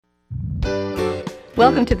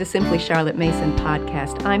Welcome to the Simply Charlotte Mason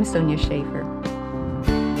podcast. I'm Sonia Schaefer.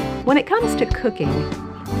 When it comes to cooking,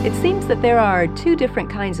 it seems that there are two different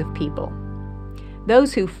kinds of people.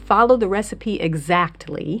 Those who follow the recipe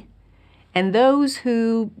exactly, and those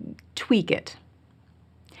who tweak it.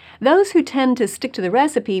 Those who tend to stick to the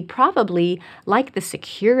recipe probably like the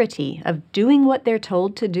security of doing what they're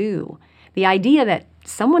told to do. The idea that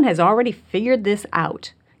someone has already figured this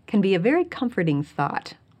out can be a very comforting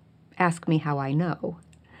thought. Ask me how I know.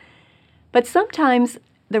 But sometimes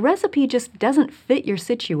the recipe just doesn't fit your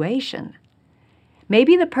situation.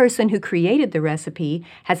 Maybe the person who created the recipe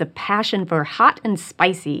has a passion for hot and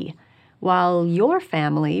spicy, while your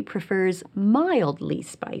family prefers mildly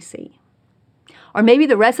spicy. Or maybe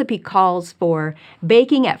the recipe calls for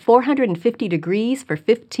baking at 450 degrees for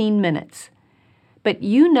 15 minutes. But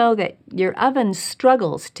you know that your oven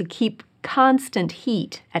struggles to keep constant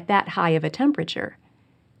heat at that high of a temperature.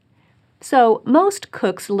 So most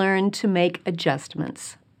cooks learn to make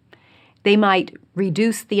adjustments. They might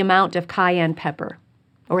reduce the amount of cayenne pepper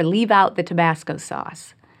or leave out the Tabasco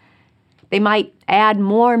sauce. They might add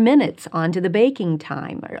more minutes onto the baking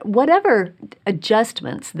time, or whatever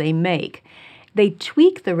adjustments they make. They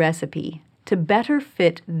tweak the recipe to better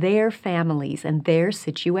fit their families and their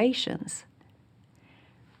situations.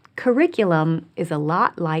 Curriculum is a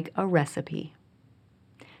lot like a recipe.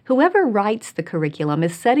 Whoever writes the curriculum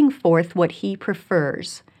is setting forth what he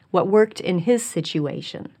prefers, what worked in his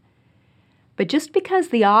situation. But just because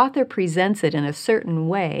the author presents it in a certain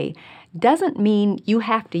way doesn't mean you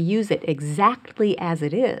have to use it exactly as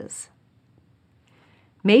it is.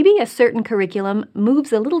 Maybe a certain curriculum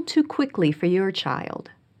moves a little too quickly for your child.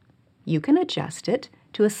 You can adjust it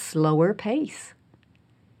to a slower pace.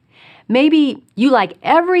 Maybe you like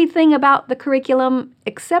everything about the curriculum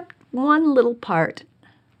except one little part.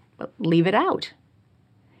 Leave it out.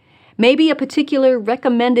 Maybe a particular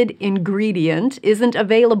recommended ingredient isn't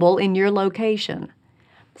available in your location.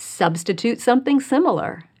 Substitute something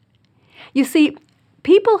similar. You see,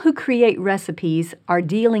 people who create recipes are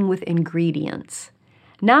dealing with ingredients,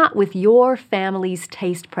 not with your family's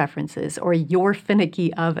taste preferences or your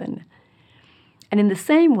finicky oven. And in the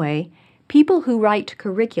same way, people who write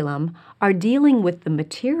curriculum are dealing with the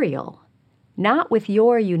material, not with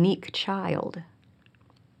your unique child.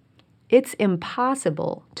 It's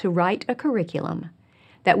impossible to write a curriculum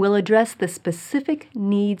that will address the specific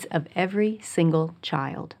needs of every single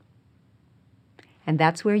child. And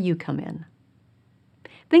that's where you come in.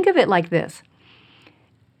 Think of it like this.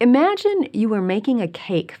 Imagine you were making a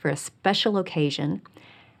cake for a special occasion,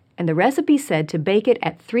 and the recipe said to bake it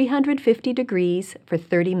at 350 degrees for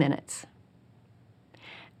 30 minutes.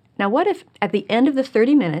 Now, what if at the end of the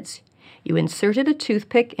 30 minutes, you inserted a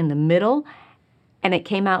toothpick in the middle and it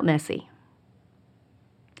came out messy?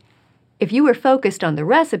 If you were focused on the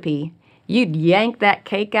recipe, you'd yank that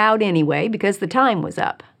cake out anyway because the time was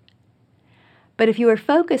up. But if you were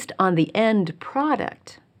focused on the end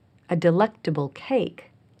product, a delectable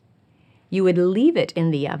cake, you would leave it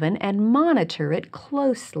in the oven and monitor it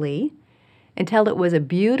closely until it was a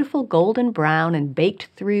beautiful golden brown and baked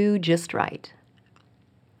through just right.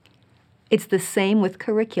 It's the same with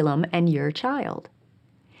curriculum and your child.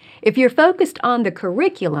 If you're focused on the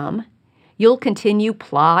curriculum, you'll continue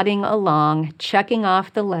plodding along, checking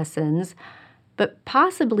off the lessons, but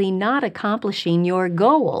possibly not accomplishing your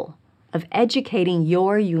goal of educating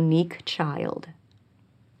your unique child.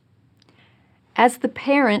 As the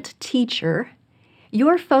parent-teacher,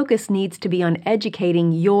 your focus needs to be on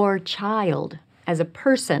educating your child as a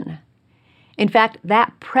person. In fact,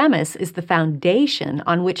 that premise is the foundation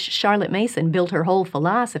on which Charlotte Mason built her whole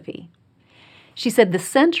philosophy. She said, the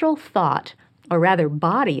central thought, or rather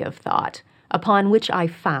body of thought, upon which I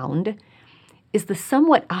found, is the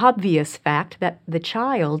somewhat obvious fact that the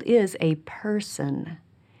child is a person,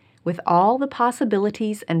 with all the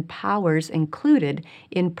possibilities and powers included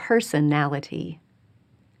in personality.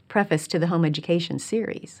 Preface to the Home Education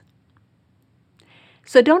series.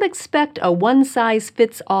 So don't expect a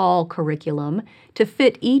one-size-fits-all curriculum to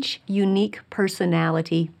fit each unique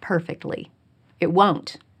personality perfectly. It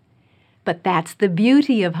won't. But that's the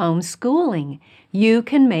beauty of homeschooling. You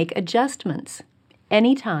can make adjustments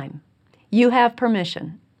anytime. You have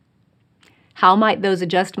permission. How might those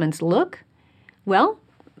adjustments look? Well,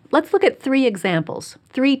 let's look at 3 examples,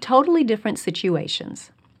 3 totally different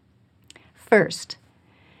situations. First,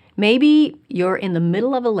 maybe you're in the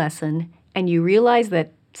middle of a lesson and you realize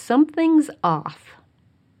that something's off.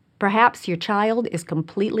 Perhaps your child is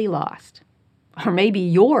completely lost, or maybe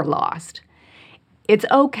you're lost. It's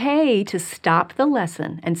okay to stop the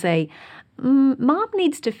lesson and say, Mom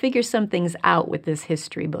needs to figure some things out with this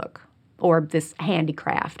history book. or this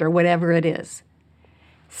handicraft or whatever it is.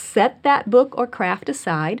 Set that book or craft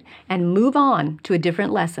aside and move on to a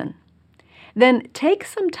different lesson. Then take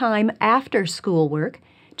some time after schoolwork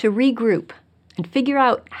to regroup and figure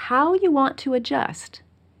out how you want to adjust.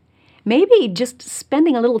 Maybe just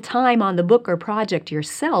spending a little time on the book or project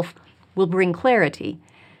yourself will bring clarity,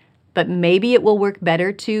 but maybe it will work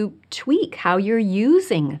better to tweak how you're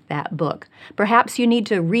using that book. Perhaps you need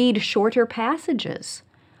to read shorter passages,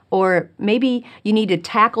 or maybe you need to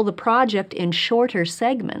tackle the project in shorter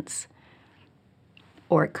segments.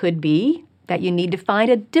 Or it could be that you need to find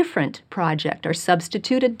a different project or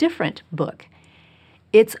substitute a different book.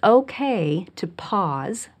 It's okay to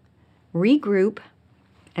pause, regroup,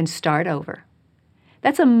 and start over.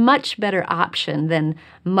 That's a much better option than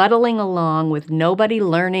muddling along with nobody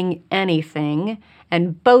learning anything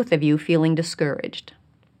and both of you feeling discouraged.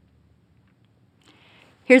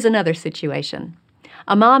 Here's another situation.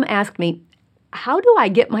 A mom asked me, how do I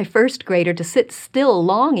get my first grader to sit still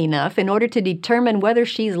long enough in order to determine whether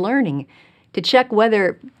she's learning, to check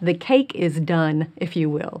whether the cake is done, if you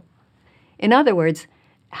will? In other words,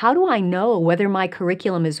 how do I know whether my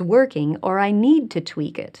curriculum is working or I need to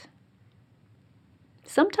tweak it?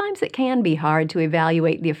 Sometimes it can be hard to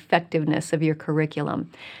evaluate the effectiveness of your curriculum,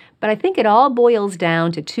 but I think it all boils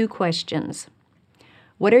down to two questions.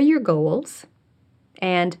 What are your goals?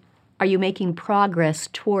 And are you making progress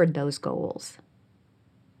toward those goals?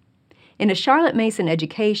 In a Charlotte Mason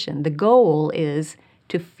education, the goal is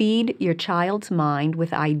to feed your child's mind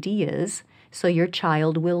with ideas so your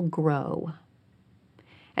child will grow.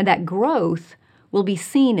 And that growth will be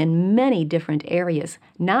seen in many different areas,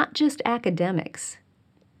 not just academics.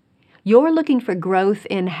 You're looking for growth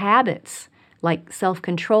in habits like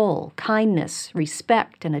self-control, kindness,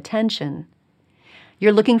 respect, and attention.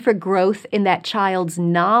 You're looking for growth in that child's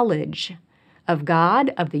knowledge of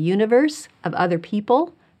God, of the universe, of other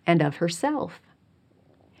people, and of herself.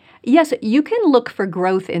 Yes, you can look for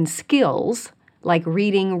growth in skills like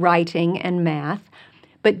reading, writing, and math,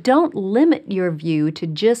 but don't limit your view to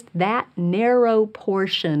just that narrow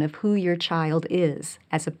portion of who your child is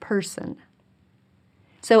as a person.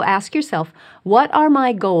 So ask yourself, what are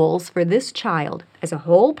my goals for this child as a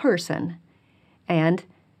whole person? And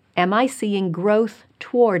am I seeing growth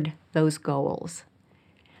toward those goals?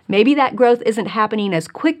 Maybe that growth isn't happening as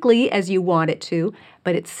quickly as you want it to,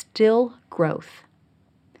 but it's still growth.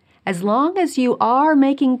 As long as you are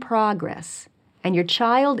making progress and your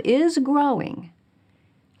child is growing,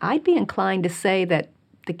 I'd be inclined to say that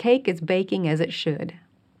the cake is baking as it should.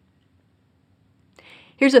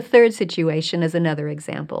 Here's a third situation as another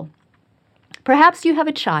example. Perhaps you have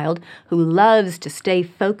a child who loves to stay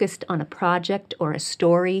focused on a project or a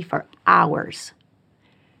story for hours.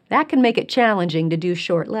 That can make it challenging to do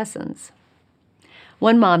short lessons.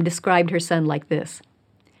 One mom described her son like this.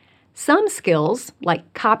 Some skills,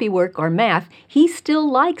 like copywork or math, he still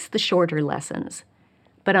likes the shorter lessons.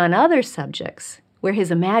 But on other subjects, where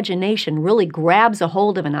his imagination really grabs a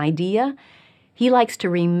hold of an idea, he likes to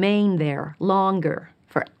remain there longer,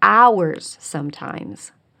 for hours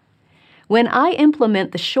sometimes. When I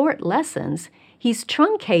implement the short lessons, he's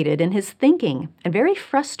truncated in his thinking and very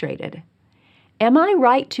frustrated. Am I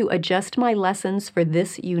right to adjust my lessons for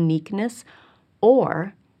this uniqueness,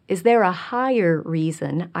 or is there a higher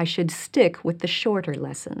reason I should stick with the shorter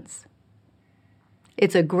lessons?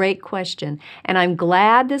 It's a great question, and I'm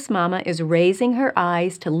glad this mama is raising her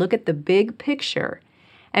eyes to look at the big picture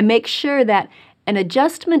and make sure that an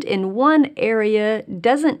adjustment in one area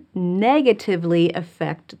doesn't negatively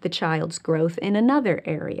affect the child's growth in another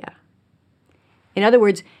area. In other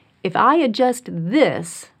words, if I adjust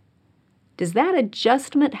this, does that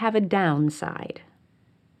adjustment have a downside?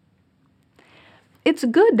 It's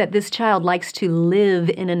good that this child likes to live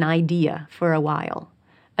in an idea for a while.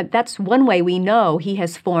 That's one way we know he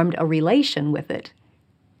has formed a relation with it.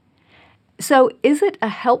 So is it a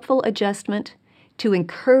helpful adjustment to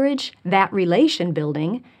encourage that relation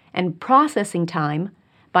building and processing time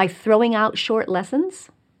by throwing out short lessons?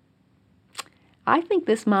 I think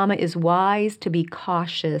this mama is wise to be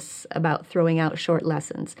cautious about throwing out short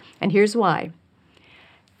lessons, and here's why.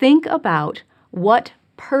 Think about what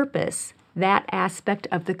purpose that aspect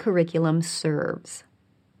of the curriculum serves.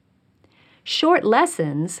 Short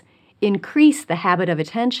lessons increase the habit of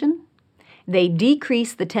attention, they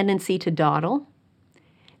decrease the tendency to dawdle,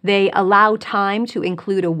 they allow time to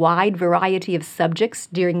include a wide variety of subjects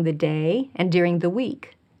during the day and during the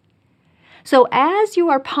week. So as you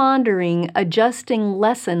are pondering adjusting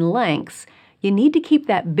lesson lengths, you need to keep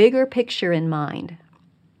that bigger picture in mind.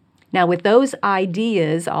 Now, with those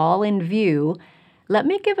ideas all in view, let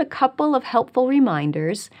me give a couple of helpful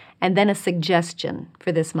reminders and then a suggestion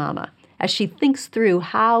for this mama as she thinks through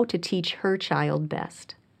how to teach her child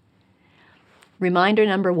best. Reminder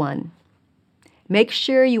number 1, make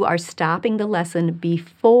sure you are stopping the lesson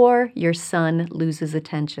before your son loses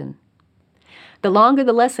attention. The longer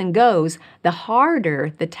the lesson goes, the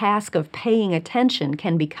harder the task of paying attention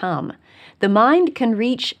can become. The mind can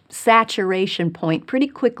reach saturation point pretty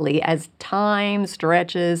quickly as time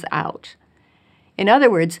stretches out. In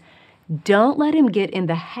other words, don't let him get in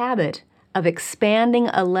the habit of expanding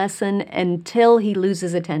a lesson until he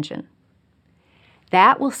loses attention.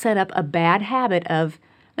 That will set up a bad habit of,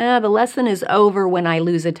 the lesson is over when I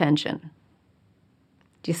lose attention.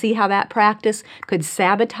 Do you see how that practice could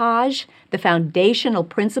sabotage the foundational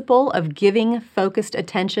principle of giving focused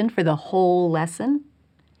attention for the whole lesson?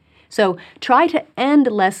 So try to end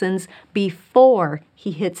lessons before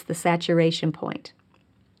he hits the saturation point.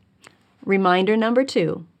 Reminder number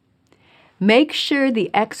 2, make sure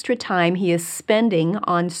the extra time he is spending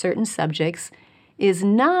on certain subjects is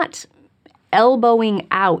not elbowing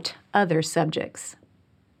out other subjects.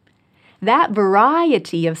 That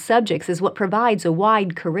variety of subjects is what provides a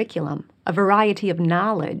wide curriculum, a variety of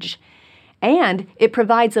knowledge, and it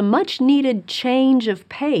provides a much-needed change of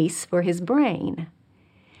pace for his brain.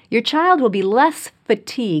 Your child will be less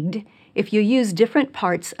fatigued if you use different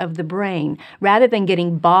parts of the brain rather than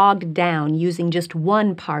getting bogged down using just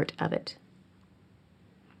one part of it.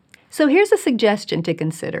 So here's a suggestion to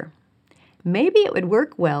consider. Maybe it would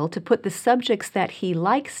work well to put the subjects that he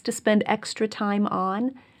likes to spend extra time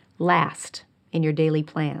on last in your daily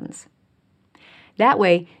plans. That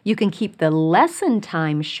way, you can keep the lesson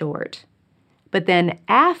time short, but then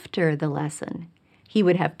after the lesson, he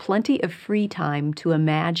would have plenty of free time to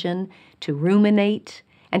imagine, to ruminate,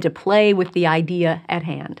 and to play with the idea at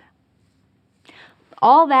hand.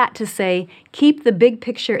 All that to say, keep the big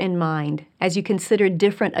picture in mind as you consider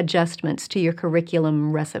different adjustments to your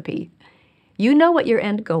curriculum recipe. You know what your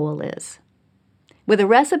end goal is. With a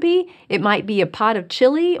recipe, it might be a pot of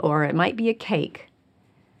chili or it might be a cake.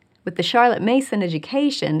 With the Charlotte Mason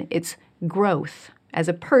education, it's growth as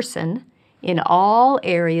a person in all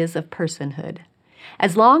areas of personhood.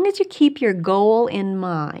 As long as you keep your goal in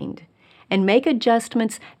mind and make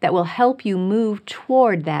adjustments that will help you move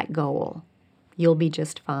toward that goal, you'll be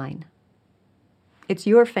just fine. It's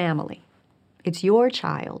your family. It's your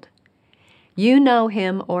child. You know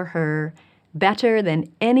him or her better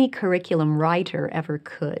than any curriculum writer ever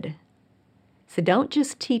could. So don't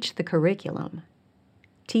just teach the curriculum,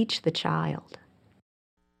 teach the child.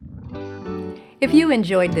 If you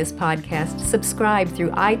enjoyed this podcast, subscribe through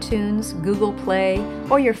iTunes, Google Play,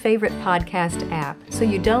 or your favorite podcast app so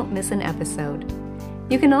you don't miss an episode.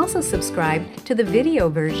 You can also subscribe to the video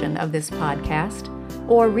version of this podcast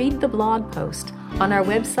or read the blog post on our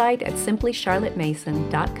website at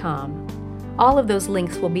simplycharlottemason.com. All of those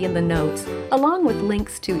links will be in the notes, along with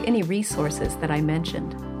links to any resources that I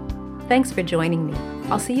mentioned. Thanks for joining me.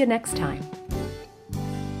 I'll see you next time.